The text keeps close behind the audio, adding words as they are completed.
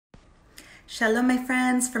Shalom, my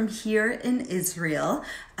friends, from here in Israel.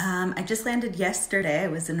 I just landed yesterday. I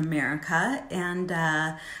was in America, and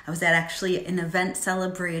I was at actually an event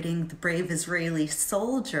celebrating the brave Israeli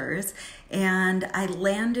soldiers, and I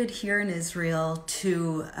landed here in Israel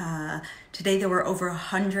today there were over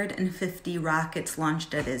 150 rockets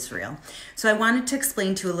launched at Israel. So I wanted to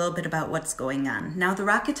explain to you a little bit about what's going on. Now, the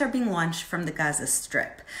rockets are being launched from the Gaza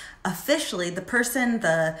Strip. Officially,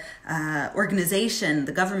 the organization,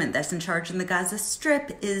 the government that's in charge in the Gaza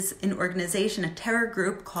Strip is an organization, a terror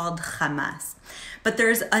group called Hamas. But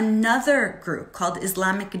there's another group called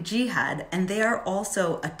Islamic Jihad, and they are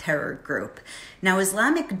also a terror group. Now,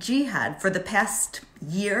 Islamic Jihad, for the past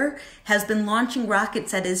year, has been launching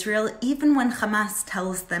rockets at Israel even when Hamas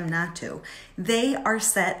tells them not to. They are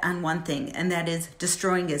set on one thing, and that is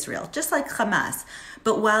destroying Israel, just like Hamas.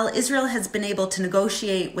 But while Israel has been able to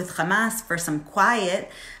negotiate with Hamas for some quiet,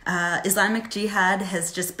 Islamic Jihad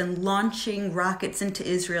has just been launching rockets into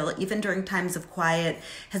Israel, even during times of quiet,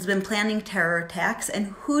 has been planning terror attacks. And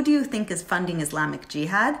who do you think is funding Islamic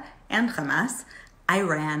Jihad and Hamas?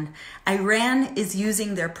 Iran. Iran is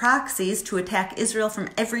using their proxies to attack Israel from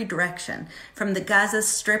every direction. From the Gaza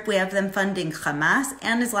Strip, we have them funding Hamas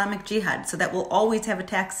and Islamic Jihad, so that we'll always have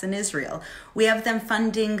attacks in Israel. We have them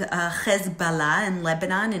funding Hezbollah in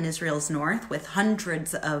Lebanon, in Israel's north, with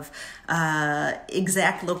hundreds of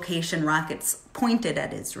exact location rockets pointed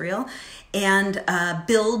at Israel, and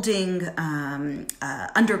building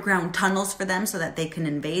underground tunnels for them so that they can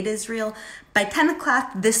invade Israel. By 10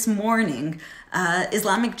 o'clock this morning,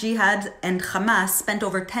 Islamic Jihad and Hamas spent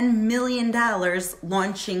over $10 million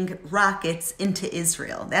launching rockets into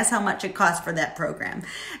Israel. That's how much it cost for that program.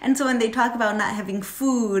 And so when they talk about not having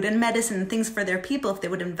food and medicine and things for their people, if they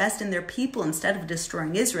would invest in their people instead of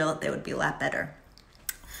destroying Israel, they would be a lot better.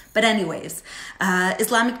 But anyways,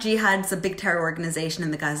 Islamic Jihad is a big terror organization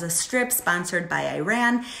in the Gaza Strip sponsored by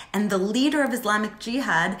Iran, and the leader of Islamic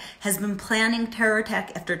Jihad has been planning terror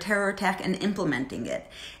attack after terror attack and implementing it.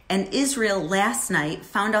 And Israel last night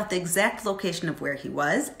found out the exact location of where he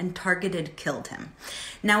was and killed him.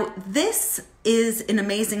 Now, this is an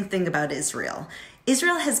amazing thing about Israel.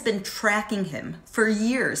 Israel has been tracking him for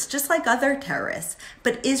years, just like other terrorists.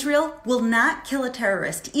 But Israel will not kill a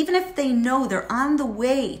terrorist, even if they know they're on the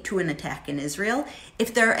way to an attack in Israel,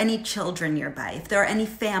 if there are any children nearby, if there are any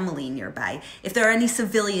family nearby, if there are any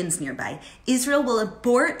civilians nearby. Israel will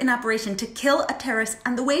abort an operation to kill a terrorist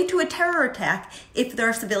on the way to a terror attack if there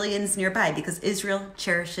are civilians nearby, because Israel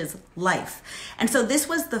cherishes life. And so this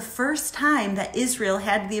was the first time that Israel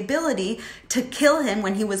had the ability to kill him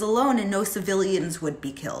when he was alone and no civilians would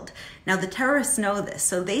be killed. Now, the terrorists know this,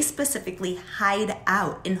 so they specifically hide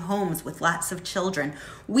out in homes with lots of children.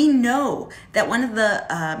 We know that one of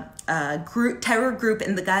the terror group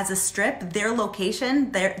in the Gaza Strip, their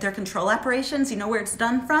location, their control operations, you know where it's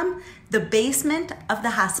done from? The basement of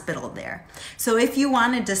the hospital there. So if you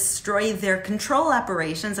want to destroy their control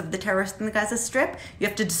operations of the terrorists in the Gaza Strip, you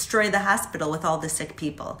have to destroy the hospital with all the sick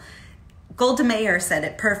people. Golda Meir said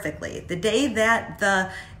it perfectly. The day that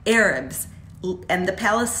the Arabs and the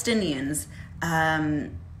Palestinians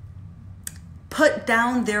put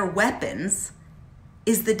down their weapons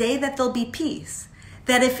is the day that there'll be peace.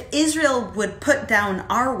 That if Israel would put down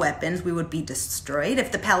our weapons, we would be destroyed.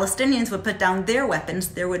 If the Palestinians would put down their weapons,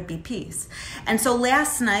 there would be peace. And so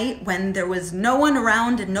last night, when there was no one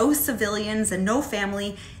around and no civilians and no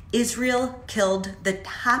family, Israel killed the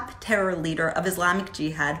top terror leader of Islamic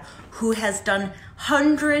Jihad, who has done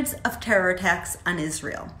hundreds of terror attacks on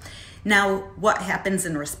Israel. Now, what happens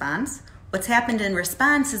in response? What's happened in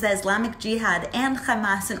response is that Islamic Jihad and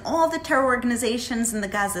Hamas and all the terror organizations in the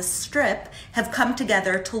Gaza Strip have come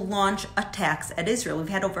together to launch attacks at Israel. We've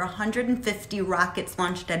had over 150 rockets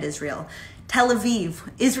launched at Israel. Tel Aviv,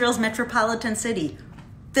 Israel's metropolitan city,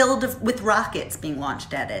 filled with rockets being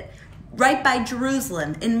launched at it. Right by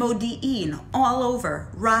Jerusalem, in Modi'in, all over,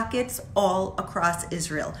 rockets all across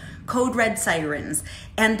Israel. Code red sirens.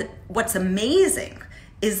 And what's amazing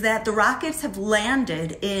is that the rockets have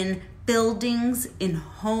landed in buildings, in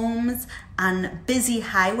homes, on busy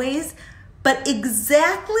highways, but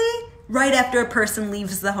exactly right after a person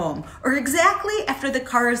leaves the home, or exactly after the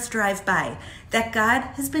cars drive by. That God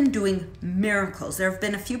has been doing miracles. There have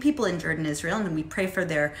been a few people injured in Israel, and we pray for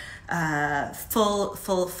their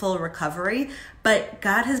full recovery. But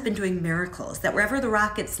God has been doing miracles. That wherever the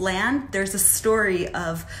rockets land, there's a story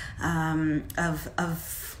of a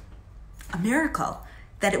miracle.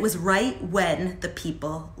 That it was right when the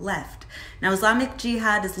people left. Now, Islamic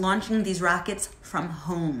Jihad is launching these rockets from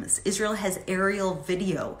homes. Israel has aerial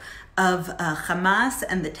video of Hamas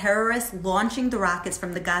and the terrorists launching the rockets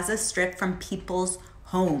from the Gaza Strip from people's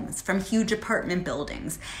homes, from huge apartment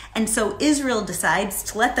buildings. And so Israel decides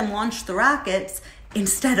to let them launch the rockets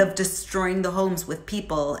instead of destroying the homes with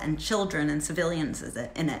people and children and civilians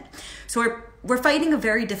in it. So we're fighting a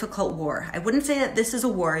very difficult war. I wouldn't say that this is a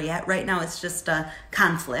war yet. Right now it's just a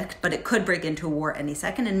conflict, but it could break into a war any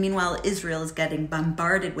second. And meanwhile, Israel is getting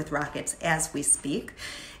bombarded with rockets as we speak.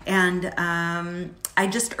 And I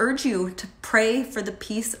just urge you to pray for the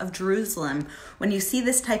peace of Jerusalem. When you see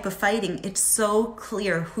this type of fighting, it's so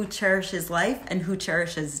clear who cherishes life and who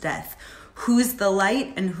cherishes death. Who's the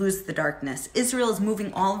light and who's the darkness? Israel is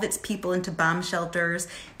moving all of its people into bomb shelters,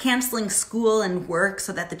 canceling school and work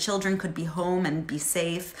so that the children could be home and be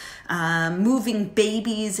safe, moving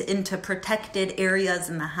babies into protected areas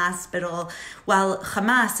in the hospital, while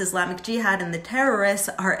Hamas, Islamic Jihad, and the terrorists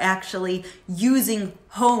are actually using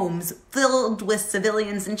homes filled with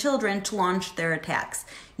civilians and children to launch their attacks,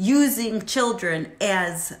 using children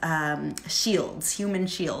as shields, human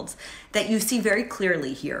shields, that you see very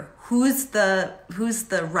clearly here. Who's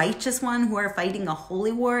the righteous one who are fighting a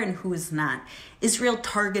holy war and who's not? Israel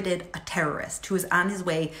targeted a terrorist who was on his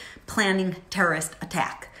way planning terrorist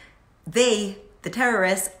attack. The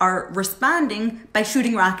terrorists, are responding by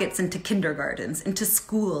shooting rockets into kindergartens, into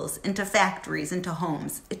schools, into factories, into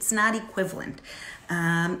homes. It's not equivalent.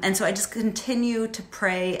 And so I just continue to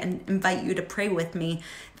pray and invite you to pray with me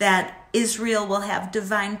that Israel will have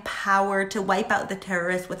divine power to wipe out the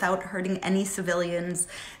terrorists without hurting any civilians,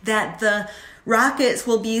 that the rockets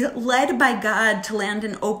will be led by God to land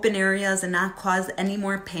in open areas and not cause any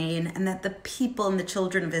more pain, and that the people and the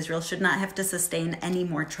children of Israel should not have to sustain any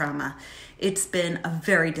more trauma. It's been a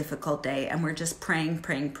very difficult day, and we're just praying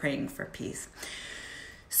for peace.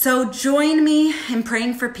 So join me in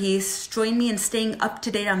praying for peace. Join me in staying up to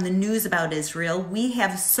date on the news about Israel. We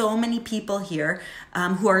have so many people here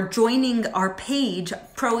who are joining our page,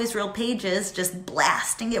 pro-Israel pages, just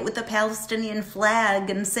blasting it with the Palestinian flag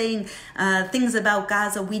and saying things about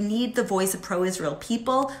Gaza. We need the voice of pro-Israel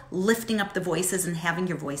people lifting up the voices and having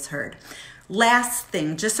your voice heard. Last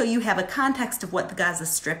thing, just so you have a context of what the Gaza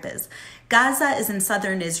Strip is. Gaza is in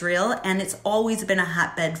southern Israel, and it's always been a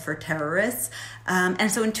hotbed for terrorists.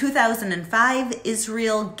 And so in 2005,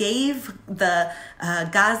 Israel gave the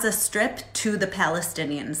Gaza Strip to the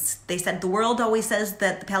Palestinians. They said the world always says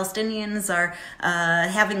that the Palestinians are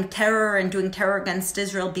having terror and doing terror against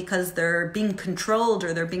Israel because they're being controlled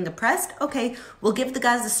or they're being oppressed. Okay, we'll give the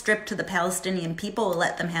Gaza Strip to the Palestinian people. We'll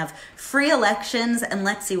let them have free elections, and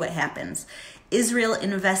let's see what happens. Israel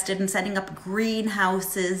invested in setting up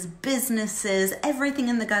greenhouses, businesses, everything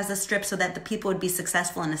in the Gaza Strip so that the people would be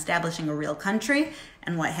successful in establishing a real country.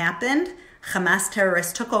 And what happened? Hamas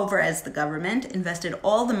terrorists took over as the government, invested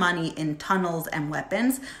all the money in tunnels and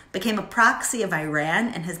weapons, became a proxy of Iran,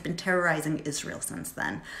 and has been terrorizing Israel since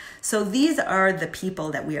then. So these are the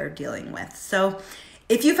people that we are dealing with. So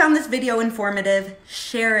if you found this video informative,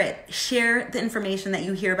 share it. Share the information that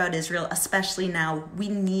you hear about Israel, especially now. We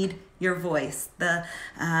need your voice. The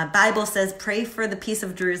Bible says, pray for the peace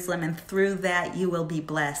of Jerusalem, and through that you will be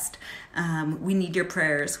blessed. We need your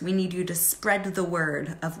prayers. We need you to spread the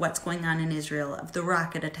word of what's going on in Israel, of the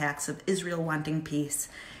rocket attacks, of Israel wanting peace.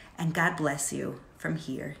 And God bless you from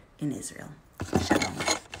here in Israel.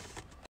 Shalom.